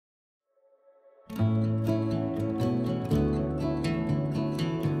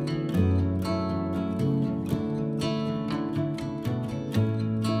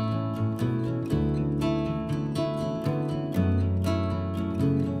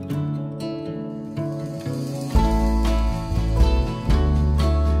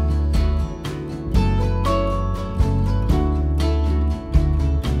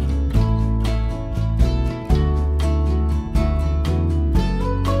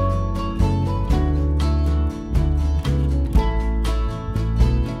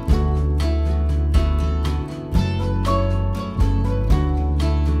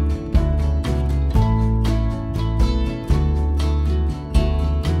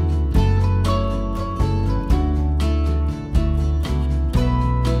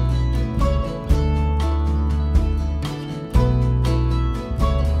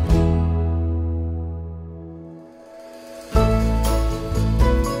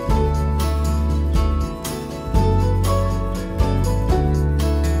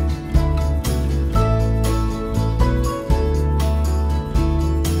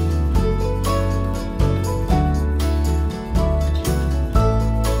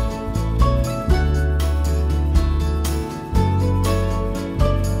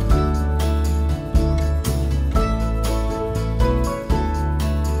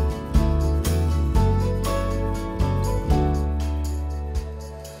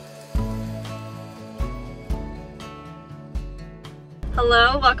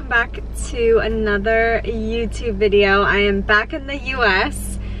Hello, welcome back to another YouTube video. I am back in the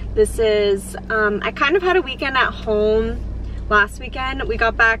US. This is, I kind of had a weekend at home last weekend. We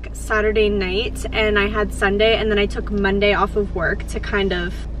got back Saturday night and I had Sunday, and then I took Monday off of work to kind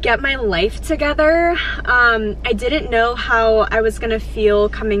of get my life together. I didn't know how I was gonna feel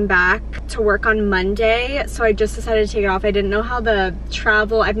coming back to work on Monday, so I just decided to take it off. I didn't know how the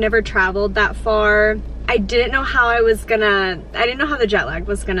travel, I've never traveled that far. I didn't know how I didn't know how the jet lag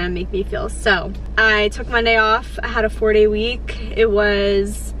was gonna make me feel. So I took Monday off. I had a 4-day week. It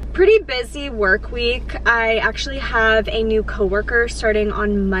was pretty busy work week. I actually have a new coworker starting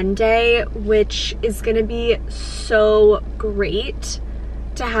on Monday, which is gonna be so great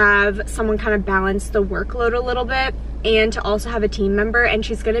to have someone kind of balance the workload a little bit and to also have a team member, and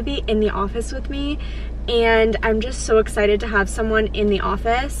she's gonna be in the office with me, and I'm just so excited to have someone in the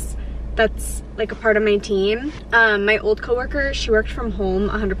office that's like a part of my team. My old coworker, she worked from home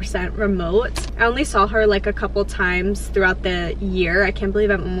 100% remote. I only saw her like a couple times throughout the year. I can't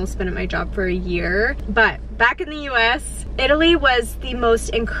believe I've almost been at my job for a year. But back in the US, Italy was the most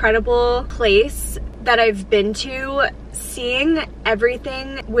incredible place that I've been to. Seeing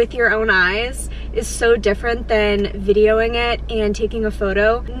everything with your own eyes is so different than videoing it and taking a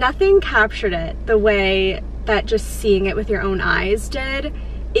photo. Nothing captured it the way that just seeing it with your own eyes did.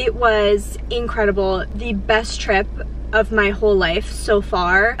 It was incredible. The best trip of my whole life so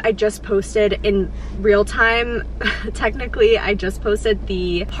far. I just posted in real time. Technically, I just posted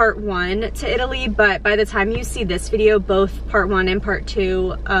the part 1 to Italy, but by the time you see this video, both part 1 and part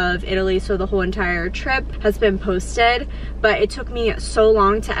 2 of Italy, so the whole entire trip, has been posted. But it took me so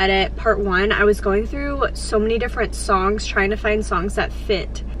long to edit part 1. I was going through so many different songs, trying to find songs that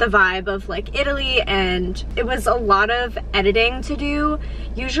fit the vibe of like Italy, and it was a lot of editing to do.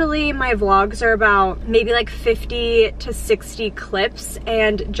 Usually my vlogs are about maybe like 50 to 60 clips,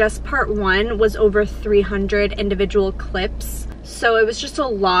 and just part 1 was over 300 individual clips. So it was just a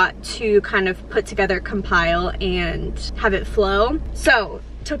lot to kind of put together, compile, and have it flow. So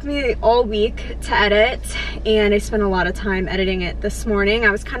it took me all week to edit, and I spent a lot of time editing it this morning.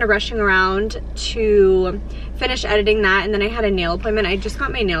 I was kind of rushing around to finish editing that, and then I had a nail appointment. I just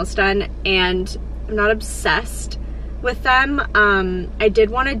got my nails done, and I'm not obsessed with them. I did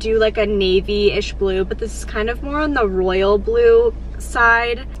want to do like a navy-ish blue, but this is kind of more on the royal blue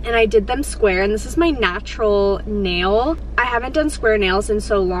side, and I did them square, and this is my natural nail. I haven't done square nails in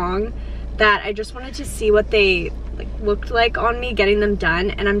so long that I just wanted to see what they like looked like on me getting them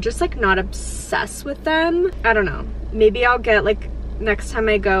done, and I'm just like not obsessed with them. I don't know, maybe I'll get like, next time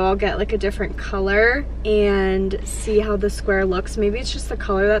I go, I'll get like a different color and see how the square looks. Maybe it's just the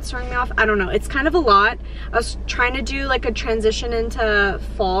color that's throwing me off. I don't know. It's kind of a lot. I was trying to do like a transition into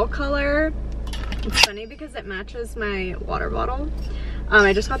fall color. It's funny because it matches my water bottle.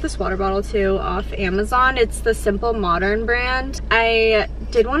 I just got this water bottle too off Amazon. It's the Simple Modern brand. I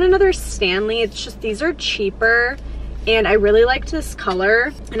did want another Stanley. It's just these are cheaper, and I really liked this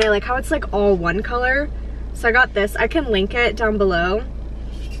color, and I like how it's like all one color. So I got this. I can link it down below.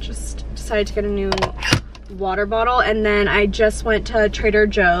 Just decided to get a new water bottle, and then I just went to Trader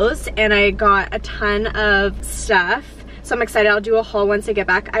Joe's and I got a ton of stuff. So I'm excited. I'll do a haul once I get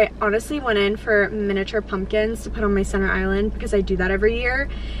back. I honestly went in for miniature pumpkins to put on my center island because I do that every year,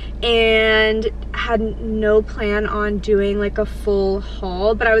 and had no plan on doing like a full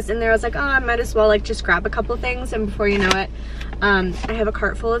haul, but I was in there, I was like, oh, I might as well like just grab a couple things, and before you know it, I have a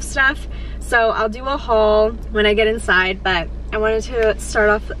cart full of stuff. So I'll do a haul when I get inside, but I wanted to start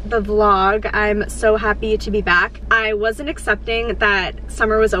off the vlog. I'm so happy to be back. I wasn't accepting that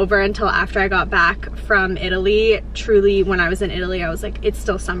summer was over until after I got back from Italy. Truly, when I was in Italy, I was like, it's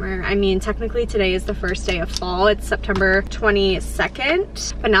still summer. I mean, technically today is the first day of fall. It's September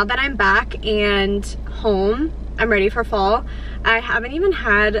 22nd. But now that I'm back and home, I'm ready for fall. I haven't even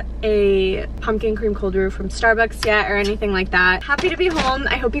had a pumpkin cream cold brew from Starbucks yet or anything like that. Happy to be home.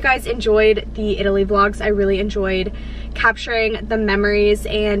 I hope you guys enjoyed the Italy vlogs. I really enjoyed capturing the memories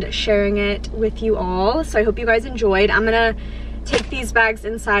and sharing it with you all. So I hope you guys enjoyed. I'm gonna take these bags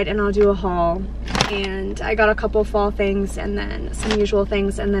inside and I'll do a haul. And I got a couple fall things, and then some usual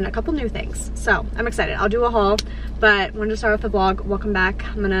things, and then a couple new things. So I'm excited. I'll do a haul, but wanted to start off the vlog. Welcome back.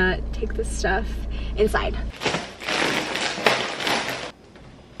 I'm gonna take this stuff inside.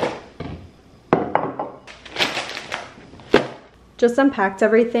 Just unpacked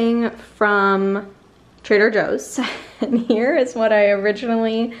everything from Trader Joe's, and here is what I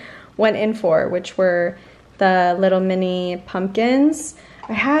originally went in for, which were the little mini pumpkins.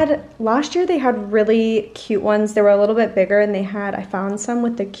 Last year they had really cute ones. They were a little bit bigger, and I found some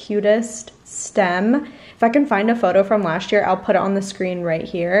with the cutest stem. If I can find a photo from last year, I'll put it on the screen right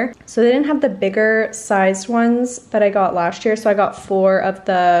here. So they didn't have the bigger sized ones that I got last year, so I got 4 of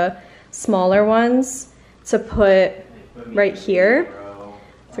the smaller ones to put right here.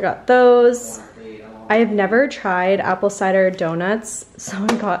 So I got those. I have never tried apple cider donuts, so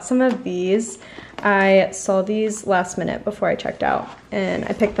I got some of these. I saw these last minute before I checked out, and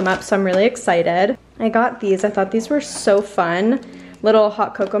I picked them up, so I'm really excited. I got these. I thought these were so fun. Little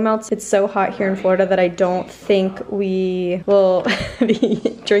hot cocoa melts. It's so hot here in Florida that I don't think we will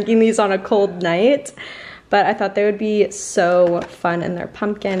be drinking these on a cold night, but I thought they would be so fun, and they're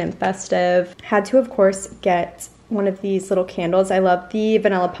pumpkin and festive. Had to, of course, get one of these little candles. I love the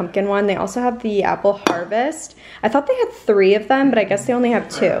vanilla pumpkin one. They also have the apple harvest. I thought they had 3 of them, but I guess they only have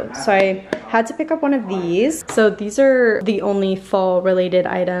 2. So I had to pick up one of these. So these are the only fall related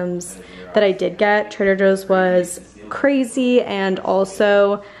items that I did get. Trader Joe's was crazy, and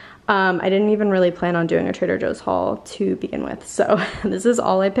also I didn't even really plan on doing a Trader Joe's haul to begin with. So this is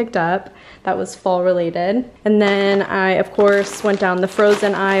all I picked up that was fall related. And then I, of course, went down the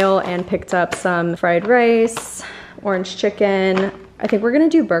frozen aisle and picked up some fried rice, orange chicken. I think we're gonna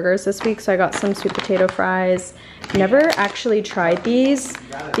do burgers this week, so I got some sweet potato fries. Never actually tried these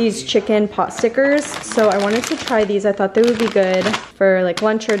chicken pot stickers, so I wanted to try these. I thought they would be good for like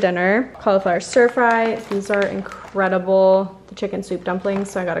lunch or dinner. Cauliflower stir fry, these are incredible. The chicken soup dumplings,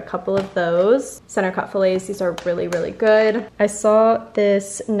 so I got a couple of those. Center cut fillets, these are really, really good. I saw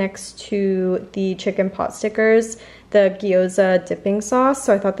this next to the chicken pot stickers, the gyoza dipping sauce,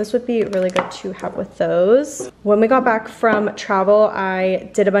 so I thought this would be really good to have with those. When we got back from travel,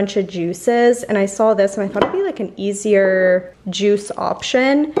 I did a bunch of juices, and I saw this, and I thought it'd be like an easier juice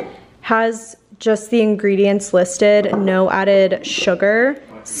option. Has just the ingredients listed, no added sugar.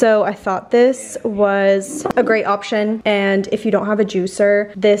 So I thought this was a great option, and if you don't have a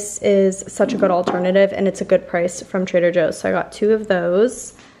juicer, this is such a good alternative, and it's a good price from Trader Joe's. So I got 2 of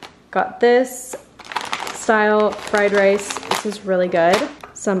those. Got this style fried rice. This is really good.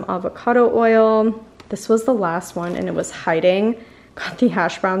 Some avocado oil. This was the last one, and it was hiding. Got the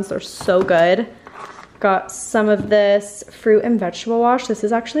hash browns. They're so good. Got some of this fruit and vegetable wash. This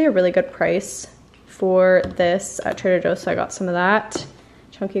is actually a really good price for this at Trader Joe's, so I got some of that.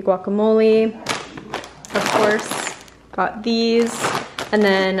 Chunky guacamole, of course, got these, and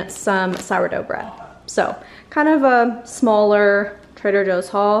then some sourdough bread. So kind of a smaller Trader Joe's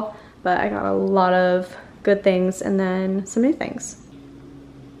haul, but I got a lot of good things and then some new things.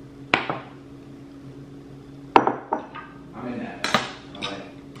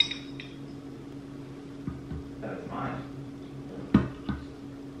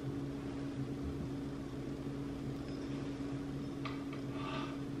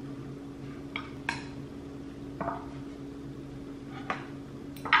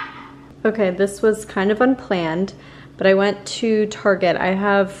 Okay, this was kind of unplanned, but I went to Target. I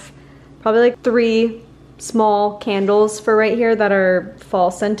have probably like 3 small candles for right here that are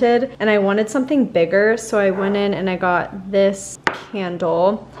fall scented, and I wanted something bigger, so I went in and I got this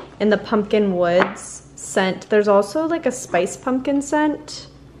candle in the pumpkin woods scent. There's also like a spice pumpkin scent.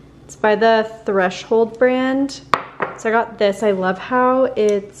 It's by the Threshold brand. So I got this. I love how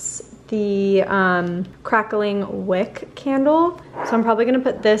it's the crackling wick candle. So I'm probably gonna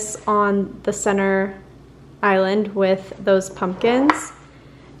put this on the center island with those pumpkins.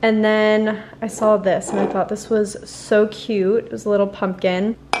 And then I saw this and I thought this was so cute. It was a little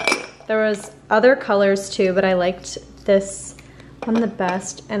pumpkin. There was other colors too, but I liked this one the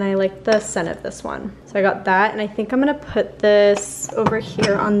best, and I like the scent of this one. So I got that, and I think I'm gonna put this over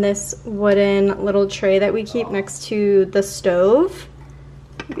here on this wooden little tray that we keep next to the stove.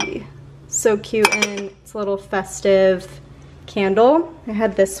 Be so cute, and it's a little festive candle. I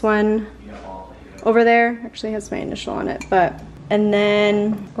had this one over there. Actually has my initial on it, but. And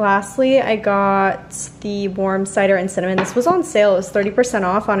then lastly, I got the warm cider and cinnamon. This was on sale. It was 30%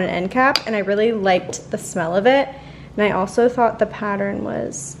 off on an end cap, and I really liked the smell of it. And I also thought the pattern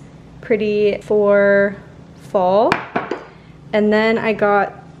was pretty for fall. And then I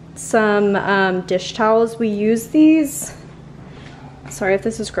got some dish towels. We use these. Sorry if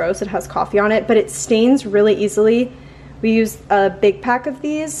this is gross, it has coffee on it, but it stains really easily. We use a big pack of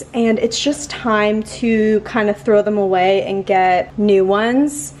these, and it's just time to kind of throw them away and get new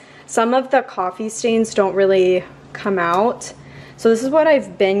ones. Some of the coffee stains don't really come out. So this is what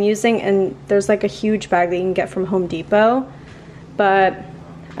I've been using, and there's like a huge bag that you can get from Home Depot. But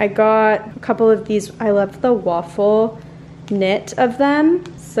I got a couple of these. I love the waffle knit of them.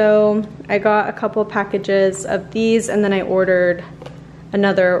 So I got a couple packages of these, and then I ordered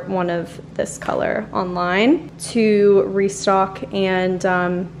another one of this color online to restock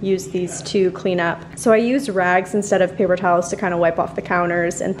and use these to clean up. So I use rags instead of paper towels to kind of wipe off the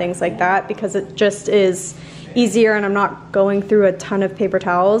counters and things like that, because it just is easier and I'm not going through a ton of paper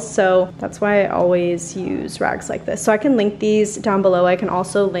towels. So that's why I always use rags like this. So I can link these down below. I can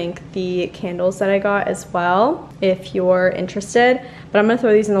also link the candles that I got as well if you're interested. But I'm gonna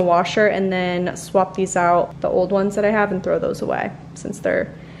throw these in the washer and then swap these out, the old ones that I have, and throw those away since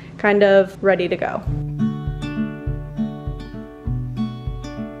they're kind of ready to go.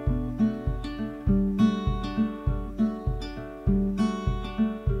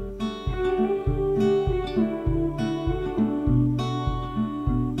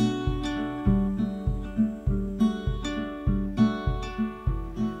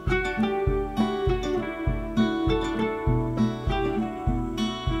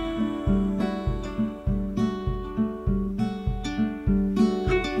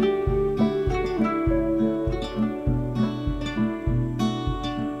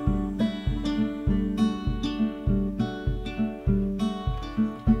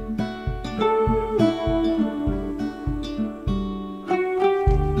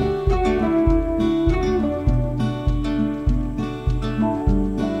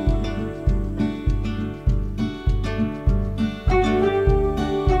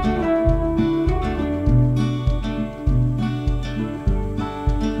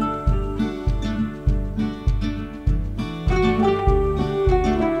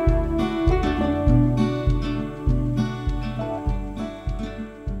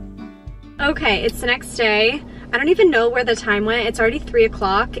 Okay, it's the next day. I don't even know where the time went. It's already 3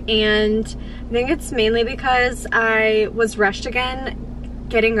 o'clock, and I think it's mainly because I was rushed again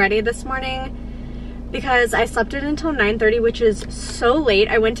getting ready this morning because I slept in until 9:30, which is so late.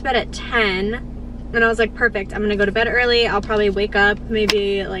 I went to bed at 10 and I was like, perfect, I'm gonna go to bed early. I'll probably wake up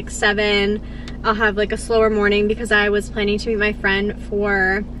maybe like 7. I'll have like a slower morning because I was planning to meet my friend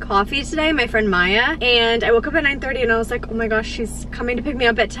for coffee today, my friend Maya. And I woke up at 9:30 and I was like, oh my gosh, she's coming to pick me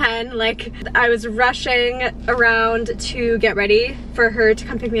up at 10. Like, I was rushing around to get ready for her to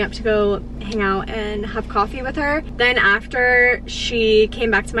come pick me up to go hang out and have coffee with her. Then after she came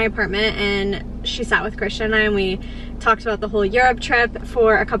back to my apartment and she sat with Christian and I, and we talked about the whole Europe trip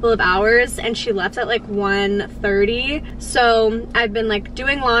for a couple of hours, and she left at like 1:30. So I've been like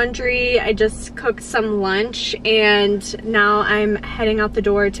doing laundry. I just cooked some lunch and now I'm heading out the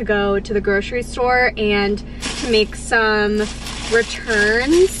door to go to the grocery store and to make some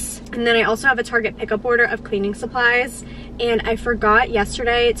returns. And then I also have a Target pickup order of cleaning supplies, and I forgot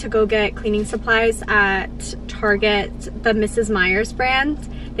yesterday to go get cleaning supplies at Target, the Mrs. Meyer's brand.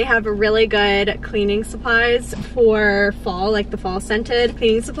 They have really good cleaning supplies for fall, like the fall scented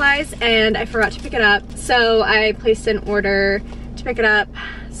cleaning supplies, and I forgot to pick it up. So I placed an order to pick it up.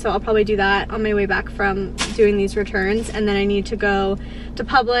 So I'll probably do that on my way back from doing these returns. And then I need to go to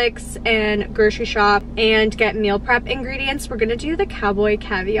Publix and grocery shop and get meal prep ingredients. We're gonna do the cowboy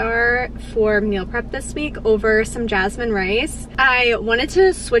caviar for meal prep this week over some jasmine rice. I wanted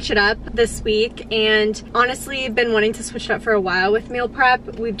to switch it up this week, and honestly been wanting to switch it up for a while with meal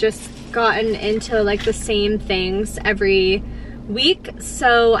prep. We've just gotten into like the same things every week,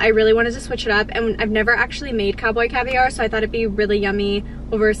 so I really wanted to switch it up, and I've never actually made cowboy caviar, so I thought it'd be really yummy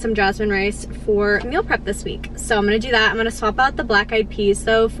over some jasmine rice for meal prep this week. So I'm gonna do that. I'm gonna swap out the black-eyed peas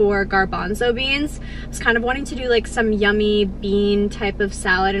though for garbanzo beans. I was kind of wanting to do like some yummy bean type of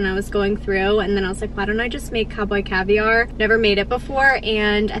salad, and I was going through and then I was like, why don't I just make cowboy caviar? Never made it before,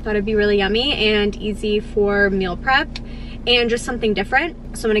 and I thought it'd be really yummy and easy for meal prep and just something different.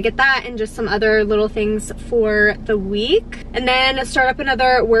 So I'm gonna get that and just some other little things for the week. And then start up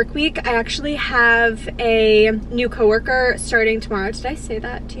another work week. I actually have a new coworker starting tomorrow. Did I say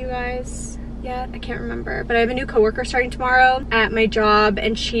that to you guys yet? I can't remember. But I have a new coworker starting tomorrow at my job,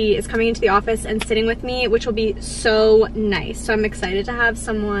 and she is coming into the office and sitting with me, which will be so nice. So I'm excited to have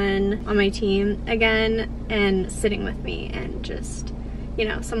someone on my team again and sitting with me and just, you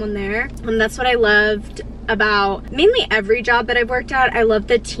know, someone there. And that's what I loved about mainly every job that I've worked at. I love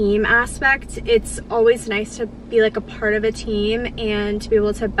the team aspect. It's always nice to be like a part of a team and to be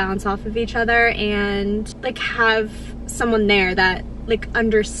able to bounce off of each other and like have someone there that like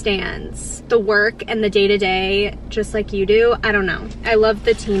understands the work and the day-to-day just like you do. I don't know. I love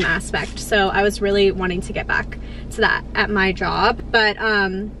the team aspect. So I was really wanting to get back to that at my job. But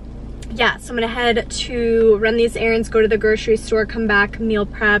yeah, so I'm gonna head to run these errands, go to the grocery store, come back, meal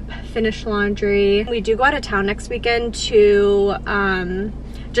prep, finish laundry. We do go out of town next weekend to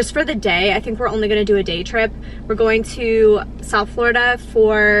just for the day. I think we're only gonna do a day trip. We're going to South Florida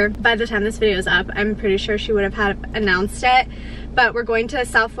for, by the time this video is up, I'm pretty sure she would have had announced it, but we're going to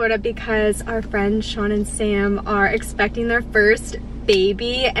South Florida because our friends Sean and Sam are expecting their first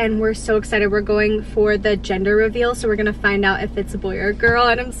baby, and we're so excited. We're going for the gender reveal, so we're gonna find out if it's a boy or a girl,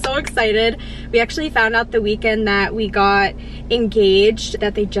 and I'm so excited. We actually found out the weekend that we got engaged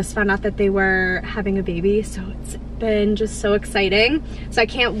that they just found out that they were having a baby, so it's been just so exciting. So I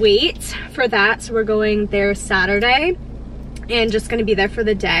can't wait for that. So we're going there Saturday and just gonna be there for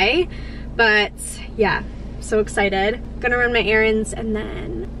the day, but yeah, so excited. Gonna run my errands and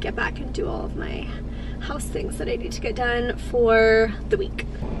then get back and do all of my house things that I need to get done for the week.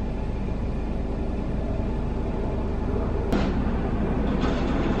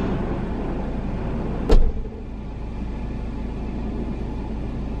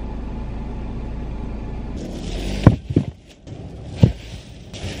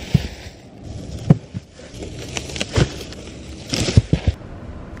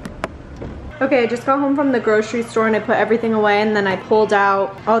 Okay, I just got home from the grocery store and I put everything away, and then I pulled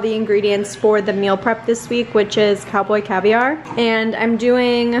out all the ingredients for the meal prep this week, which is cowboy caviar. And I'm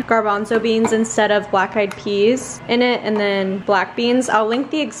doing garbanzo beans instead of black-eyed peas in it, and then black beans. I'll link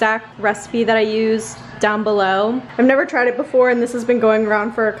the exact recipe that I used down below. I've never tried it before, and this has been going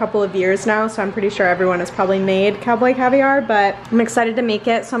around for a couple of years now, so I'm pretty sure everyone has probably made cowboy caviar, but I'm excited to make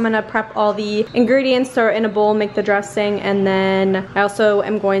it. So I'm gonna prep all the ingredients, throw it in a bowl, make the dressing, and then I also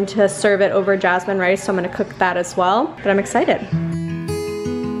am going to serve it over jasmine rice, so I'm gonna cook that as well, but I'm excited.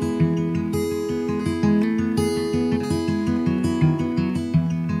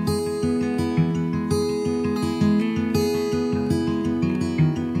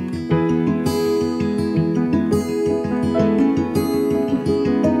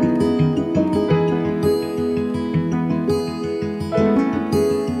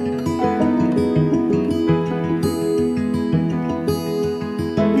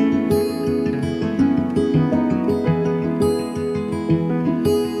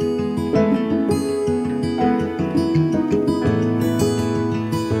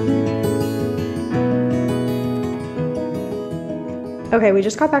 Okay, we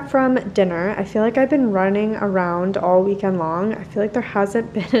just got back from dinner. I feel like I've been running around all weekend long. I feel like there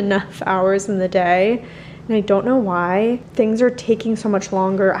hasn't been enough hours in the day, and I don't know why. Things are taking so much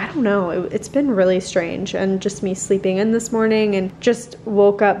longer. I don't know. It's been really strange, and just me sleeping in this morning and just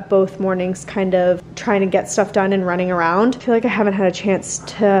woke up both mornings kind of trying to get stuff done and running around. I feel like I haven't had a chance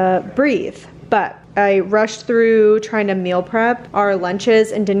to breathe, but I rushed through trying to meal prep our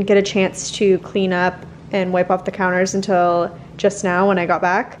lunches and didn't get a chance to clean up and wipe off the counters until just now when I got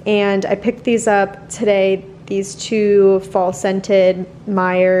back. And I picked these up today, these two fall scented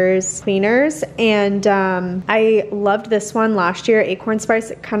Myers cleaners, and I loved this one last year, Acorn Spice.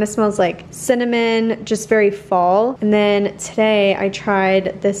 It kind of smells like cinnamon, just very fall. And then today I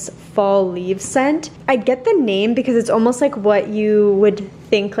tried this fall leaf scent. I get the name because it's almost like what you would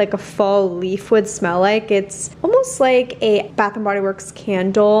think like a fall leaf would smell like. It's almost like a Bath & Body Works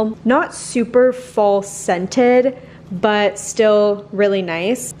candle, not super fall scented, but still really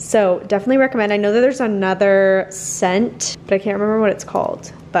nice. So definitely recommend. I know that there's another scent, but I can't remember what it's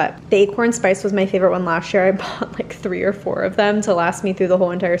called. But the Acorn Spice was my favorite one last year. I bought like 3 or 4 of them to last me through the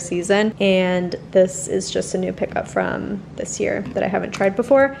whole entire season. And this is just a new pickup from this year that I haven't tried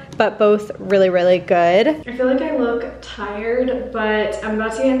before, but both really, really good. I feel like I look tired, but I'm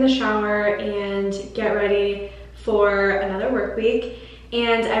about to get in the shower and get ready for another work week.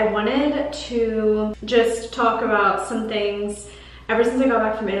 And I wanted to just talk about some things. Ever since I got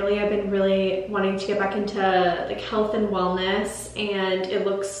back from Italy, I've been really wanting to get back into like health and wellness, and it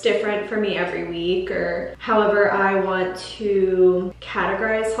looks different for me every week, or however I want to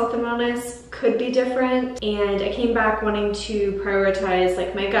categorize health and wellness could be different. And I came back wanting to prioritize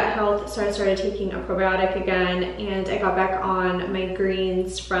like my gut health, so I started taking a probiotic again, and I got back on my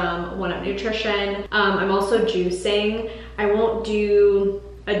greens from One Up Nutrition. I'm also juicing. I won't do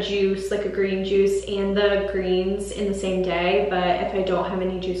a juice, like a green juice and the greens in the same day, but if I don't have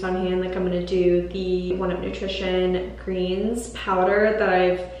any juice on hand, like I'm gonna do the One Up Nutrition greens powder that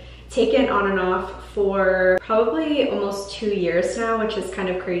I've taken on and off for probably almost 2 years now, which is kind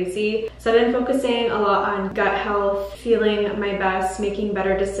of crazy. So I've been focusing a lot on gut health, feeling my best, making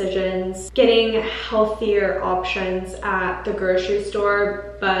better decisions, getting healthier options at the grocery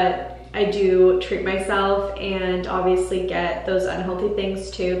store, but I do treat myself and obviously get those unhealthy things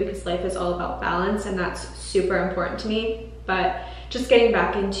too, because life is all about balance and that's super important to me. But just getting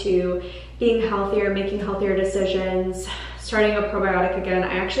back into being healthier, making healthier decisions, starting a probiotic again.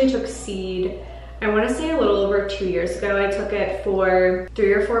 I actually took seed, I want to say a little over 2 years ago. I took it for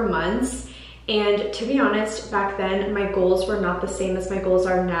 3 or 4 months. And to be honest, back then my goals were not the same as my goals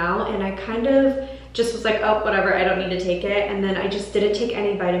are now. And I kind of just was like, oh, whatever, I don't need to take it. And then I just didn't take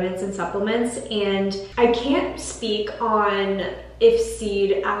any vitamins and supplements. And I can't speak on if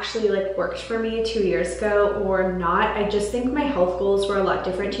seed actually like worked for me 2 years ago or not. I just think my health goals were a lot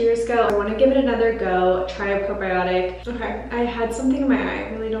different 2 years ago. I want to give it another go, try a probiotic. Okay, I had something in my eye. I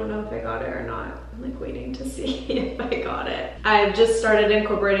really don't know if I got it or not. I'm like waiting to see if I got it. I've just started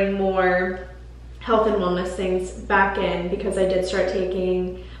incorporating more health and wellness things back in because I did start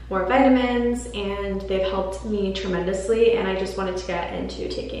taking more vitamins and they've helped me tremendously, and I just wanted to get into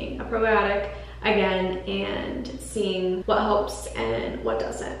taking a probiotic again and seeing what helps and what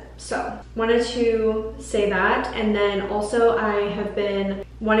doesn't. So wanted to say that. And then also I have been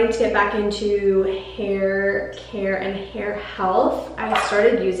wanting to get back into hair care and hair health. I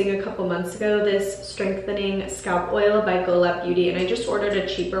started using a couple months ago this strengthening scalp oil by Go Lab Beauty, and I just ordered a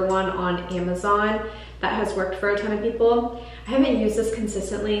cheaper one on Amazon that has worked for a ton of people. I haven't used this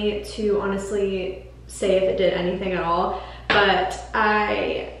consistently to honestly say if it did anything at all, but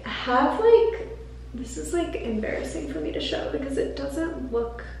I have like, this is like embarrassing for me to show because it doesn't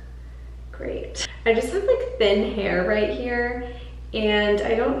look great. I just have like thin hair right here, and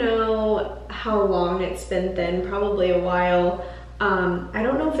I don't know how long it's been thin, probably a while. I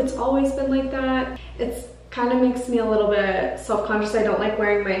don't know if it's always been like that. It's kind of makes me a little bit self-conscious. I don't like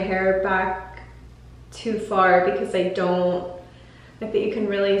wearing my hair back too far because I don't like that you can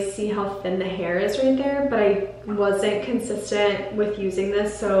really see how thin the hair is right there, but I wasn't consistent with using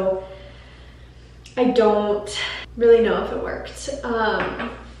this, so I don't really know if it worked.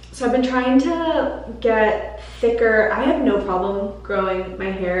 So I've been trying to get thicker. I have no problem growing my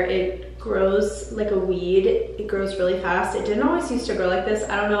hair. It grows like a weed. It grows really fast. It didn't always used to grow like this.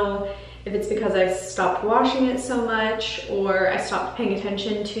 I don't know if it's because I stopped washing it so much or I stopped paying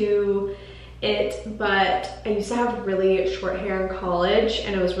attention to it, but I used to have really short hair in college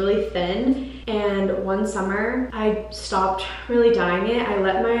and it was really thin, and one summer I stopped really dyeing it. I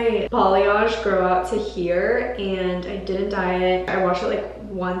let my balayage grow out to here and I didn't dye it. I wash it like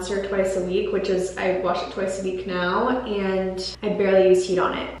once or twice a week, which is, I wash it twice a week now, and I barely use heat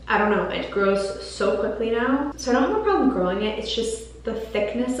on it. I don't know, it grows so quickly now. So I don't have a problem growing it, it's just the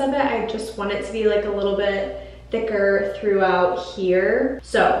thickness of it. I just want it to be like a little bit thicker throughout here.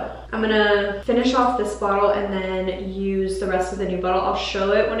 So I'm gonna finish off this bottle and then use the rest of the new bottle. I'll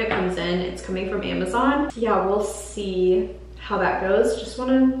show it when it comes in. It's coming from Amazon. Yeah, we'll see how that goes. Just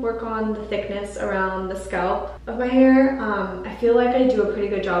wanna work on the thickness around the scalp of my hair. I feel like I do a pretty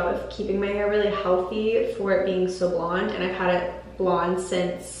good job of keeping my hair really healthy for it being so blonde, and I've had it blonde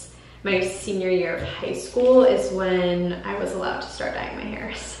since my senior year of high school is when I was allowed to start dyeing my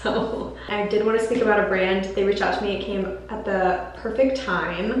hair. So I did want to speak about a brand. They reached out to me. It came at the perfect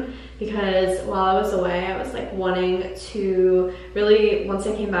time because while I was away, I was like wanting to really, once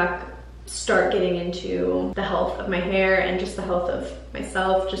I came back, start getting into the health of my hair and just the health of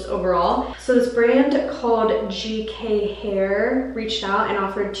myself, just overall. So this brand called GKhair reached out and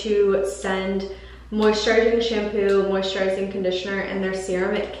offered to send moisturizing shampoo, moisturizing conditioner, and their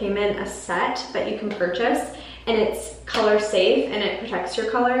serum. It came in a set that you can purchase, and it's color safe and it protects your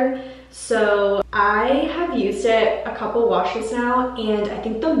color. So I have used it a couple washes now, and I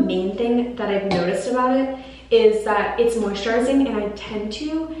think the main thing that I've noticed about it is that it's moisturizing, and I tend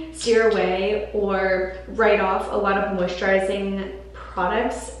to steer away or write off a lot of moisturizing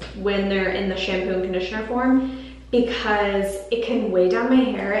products when they're in the shampoo and conditioner form, because it can weigh down my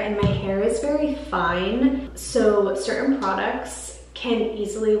hair, and my hair is very fine. So certain products can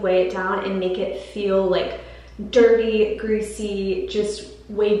easily weigh it down and make it feel like dirty, greasy, just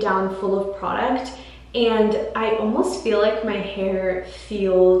weighed down full of product. And I almost feel like my hair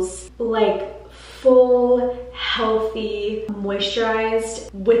feels like full, healthy,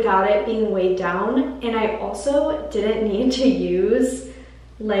 moisturized without it being weighed down. And I also didn't need to use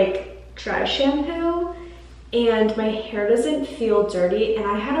like dry shampoo, and my hair doesn't feel dirty, and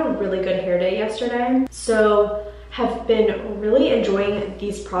I had a really good hair day yesterday. So have been really enjoying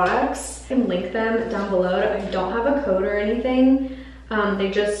these products. I can link them down below. I don't have a code or anything.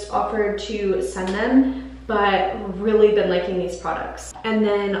 They just offered to send them, but really been liking these products. And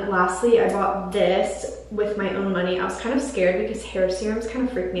then lastly, I bought this with my own money. I was kind of scared because hair serums kind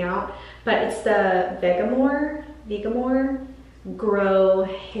of freak me out, but it's the Vegamore Grow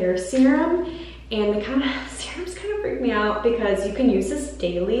Hair Serum. And the serums kind of freak me out because you can use this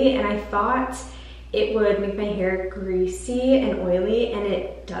daily, and I thought it would make my hair greasy and oily, and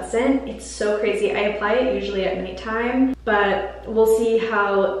it doesn't. It's so crazy. I apply it usually at nighttime, but we'll see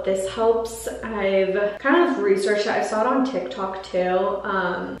how this helps. I've kind of researched it. I saw it on TikTok too,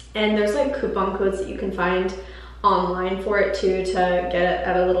 and there's like coupon codes that you can find online for it too to get it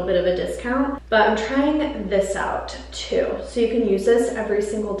at a little bit of a discount. But I'm trying this out too. So you can use this every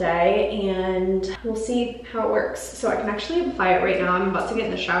single day and we'll see how it works. So I can actually apply it right now. I'm about to get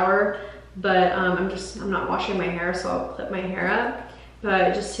in the shower, but I'm not washing my hair, so I'll clip my hair up. But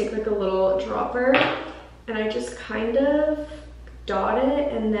I just take like a little dropper and I just kind of dot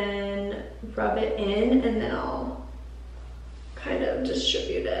it and then rub it in, and then I'll kind of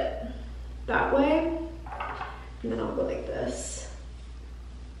distribute it that way. And then I'll go like this.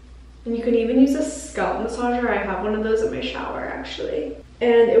 And you can even use a scalp massager. I have one of those in my shower actually.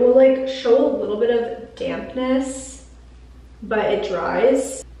 And it will like show a little bit of dampness, but it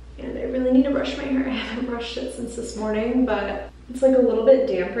dries. And I really need to brush my hair. I haven't brushed it since this morning, but it's like a little bit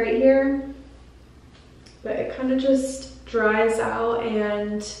damp right here. But it kind of just dries out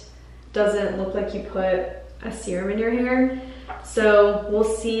and doesn't look like you put a serum in your hair. So we'll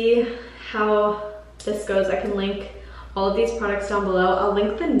see how this goes. I can link all of these products down below. I'll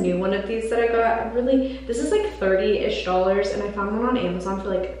link the new one of these that I got. This is like $30-ish, and I found one on Amazon for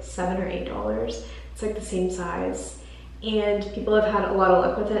like $7 or $8. It's like the same size. And people have had a lot of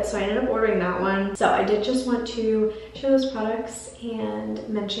luck with it, so I ended up ordering that one. So I did just want to show those products and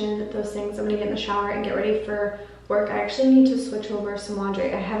mention those things. I'm gonna get in the shower and get ready for work. I actually need to switch over some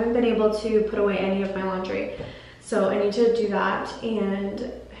laundry. I haven't been able to put away any of my laundry, so I need to do that. And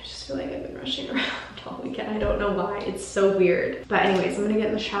I just feel like I've been rushing around all weekend. I don't know why, it's so weird. But anyways, I'm gonna get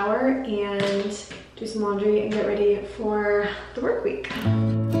in the shower and do some laundry and get ready for the work week.